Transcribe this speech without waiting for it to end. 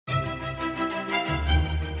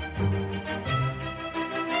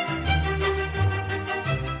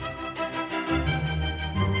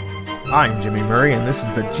I'm Jimmy Murray, and this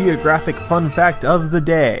is the Geographic Fun Fact of the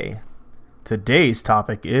Day. Today's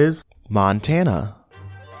topic is Montana.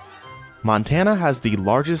 Montana has the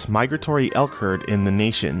largest migratory elk herd in the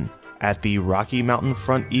nation. At the Rocky Mountain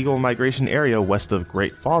Front Eagle Migration Area west of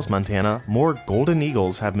Great Falls, Montana, more golden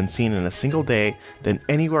eagles have been seen in a single day than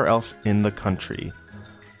anywhere else in the country.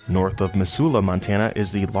 North of Missoula, Montana,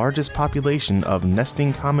 is the largest population of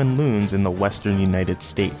nesting common loons in the western United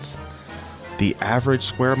States. The average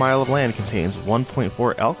square mile of land contains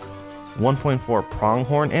 1.4 elk, 1.4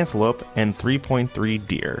 pronghorn antelope, and 3.3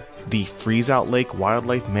 deer. The Freezeout Lake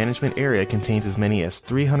Wildlife Management Area contains as many as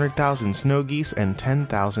 300,000 snow geese and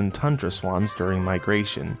 10,000 tundra swans during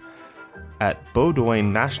migration. At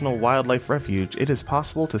Bowdoin National Wildlife Refuge, it is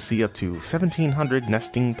possible to see up to 1,700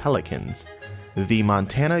 nesting pelicans. The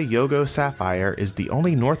Montana Yogo Sapphire is the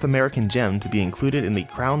only North American gem to be included in the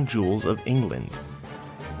Crown Jewels of England.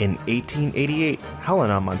 In 1888,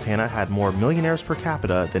 Helena, Montana had more millionaires per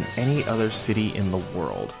capita than any other city in the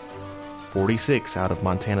world. 46 out of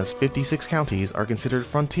Montana's 56 counties are considered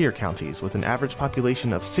frontier counties with an average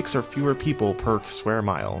population of 6 or fewer people per square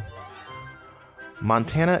mile.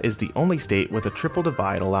 Montana is the only state with a triple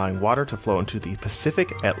divide allowing water to flow into the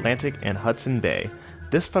Pacific, Atlantic, and Hudson Bay.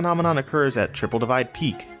 This phenomenon occurs at Triple Divide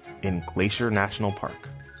Peak in Glacier National Park.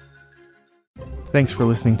 Thanks for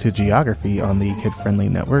listening to Geography on the Kid Friendly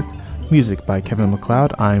Network. Music by Kevin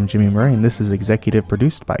MacLeod. I'm Jimmy Murray, and this is executive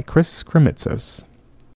produced by Chris Kremitzos.